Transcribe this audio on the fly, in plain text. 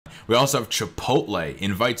We also have Chipotle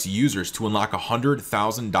invites users to unlock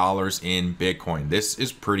 $100,000 in Bitcoin. This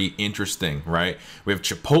is pretty interesting, right? We have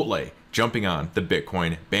Chipotle jumping on the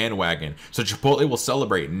Bitcoin bandwagon. So Chipotle will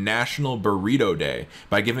celebrate National Burrito Day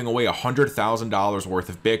by giving away $100,000 worth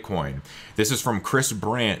of Bitcoin. This is from Chris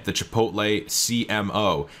Brandt, the Chipotle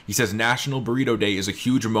CMO. He says National Burrito Day is a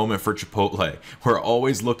huge moment for Chipotle. We're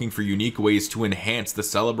always looking for unique ways to enhance the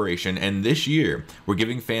celebration, and this year we're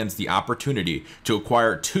giving fans the opportunity to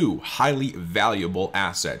acquire two highly valuable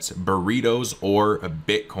assets, burritos or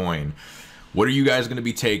Bitcoin. What are you guys going to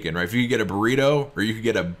be taking, right? If you could get a burrito or you could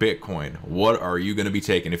get a Bitcoin, what are you going to be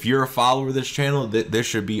taking? If you're a follower of this channel, this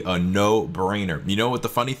should be a no-brainer. You know what the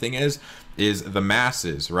funny thing is the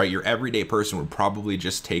masses, right? Your everyday person would probably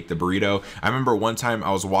just take the burrito. I remember one time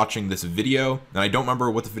I was watching this video, and I don't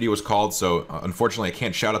remember what the video was called, so unfortunately I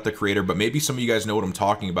can't shout out the creator, but maybe some of you guys know what I'm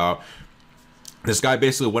talking about. This guy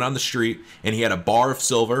basically went on the street and he had a bar of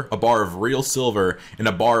silver, a bar of real silver, and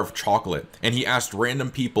a bar of chocolate. And he asked random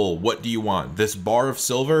people, what do you want? This bar of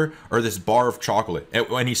silver or this bar of chocolate?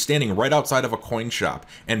 And he's standing right outside of a coin shop,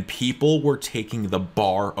 and people were taking the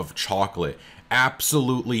bar of chocolate.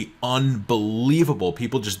 Absolutely unbelievable.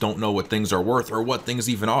 People just don't know what things are worth or what things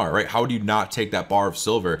even are, right? How do you not take that bar of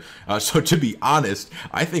silver? So to be honest,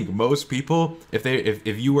 I think most people, if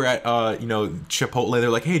you were at Chipotle, they're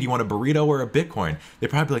like, hey, do you want a burrito or a Bitcoin? They'd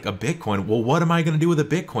probably be like, a Bitcoin. Well, what am I gonna do with a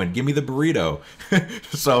Bitcoin? Give me the burrito.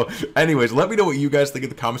 So anyways, let me know what you guys think in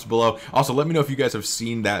the comments below. Also, let me know if you guys have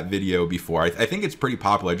seen that video before. I think it's pretty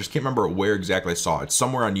popular. I just can't remember where exactly I saw it. It's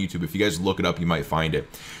somewhere on YouTube. If you guys look it up, you might find it.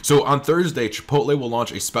 So on Thursday, Chipotle will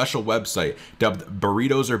launch a special website dubbed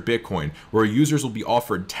Burritos or Bitcoin, where users will be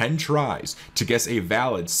offered 10 tries to guess a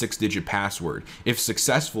valid 6-digit password. If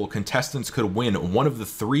successful, contestants could win one of the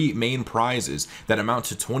 3 main prizes that amount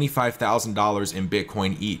to $25,000 in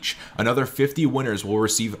Bitcoin each. Another 50 winners will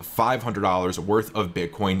receive $500 worth of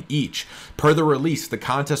Bitcoin each. Per the release, the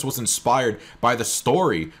contest was inspired by the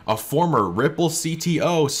story of former Ripple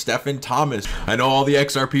CTO Stephen Thomas. I know all the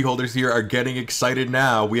XRP holders here are getting excited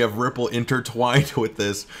now. We have Ripple intertwined with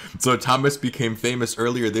this. So Thomas became famous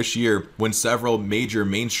earlier this year when several major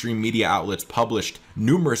mainstream media outlets published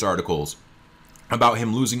numerous articles about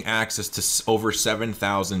him losing access to over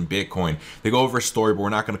 7,000 Bitcoin. They go over a story, but we're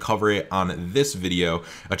not going to cover it on this video.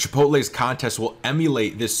 Chipotle's contest will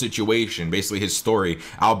emulate this situation, basically his story,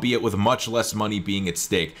 albeit with much less money being at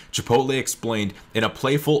stake. Chipotle explained in a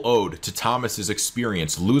playful ode to Thomas's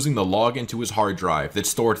experience losing the login to his hard drive that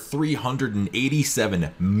stored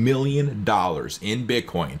 $387 million in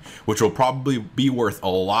Bitcoin, which will probably be worth a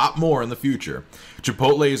lot more in the future.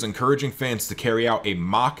 Chipotle is encouraging fans to carry out a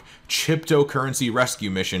mock cryptocurrency rescue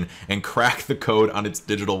mission and crack the code on its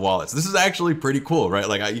digital wallets. This is actually pretty cool, right?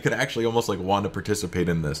 Like you could actually almost like want to participate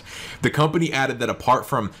in this. The company added that apart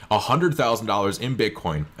from $100,000 in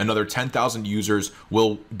Bitcoin, another 10,000 users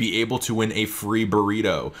will be able to win a free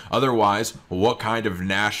burrito. Otherwise, what kind of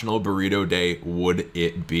National Burrito Day would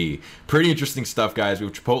it be? Pretty interesting stuff, guys. We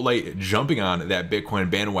have Chipotle jumping on that Bitcoin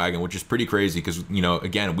bandwagon, which is pretty crazy because, you know,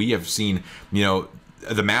 again, we have seen, you know,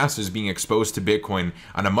 the masses being exposed to Bitcoin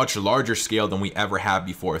on a much larger scale than we ever have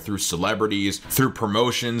before, through celebrities, through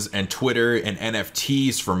promotions and Twitter and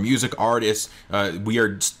NFTs for music artists. We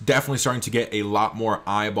are definitely starting to get a lot more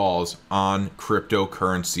eyeballs on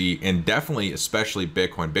cryptocurrency, and definitely especially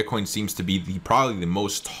Bitcoin. Bitcoin seems to be probably the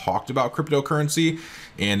most talked about cryptocurrency.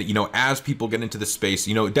 And, you know, as people get into the space,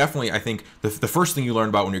 you know, definitely I think the first thing you learn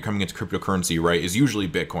about when you're coming into cryptocurrency, right, is usually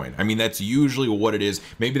Bitcoin. I mean, that's usually what it is.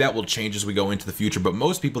 Maybe that will change as we go into the future, but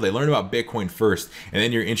most people, they learn about Bitcoin first, and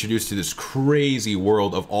then you're introduced to this crazy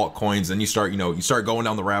world of altcoins, and you start, you know, you start going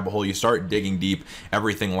down the rabbit hole, you start digging deep,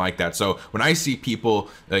 everything like that. So when I see people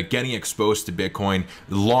getting exposed to Bitcoin,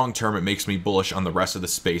 long term, it makes me bullish on the rest of the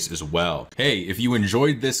space as well. Hey, if you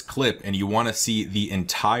enjoyed this clip and you want to see the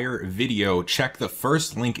entire video, check the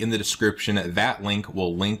first link in the description. That link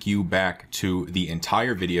will link you back to the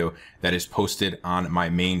entire video that is posted on my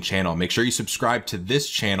main channel. Make sure you subscribe to this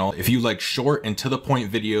channel if you like short and to the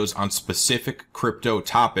point videos on specific crypto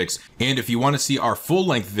topics. And if you want to see our full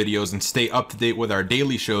length videos and stay up to date with our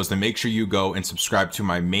daily shows, then make sure you go and subscribe to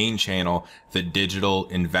my main channel, The Digital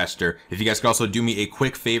Investor. If you guys could also do me a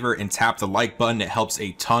quick favor and tap the like button, it helps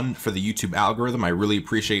a ton for the YouTube algorithm. I really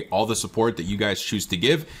appreciate all the support that you guys choose to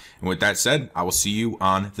give. And with that said, I will see you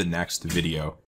on the next video.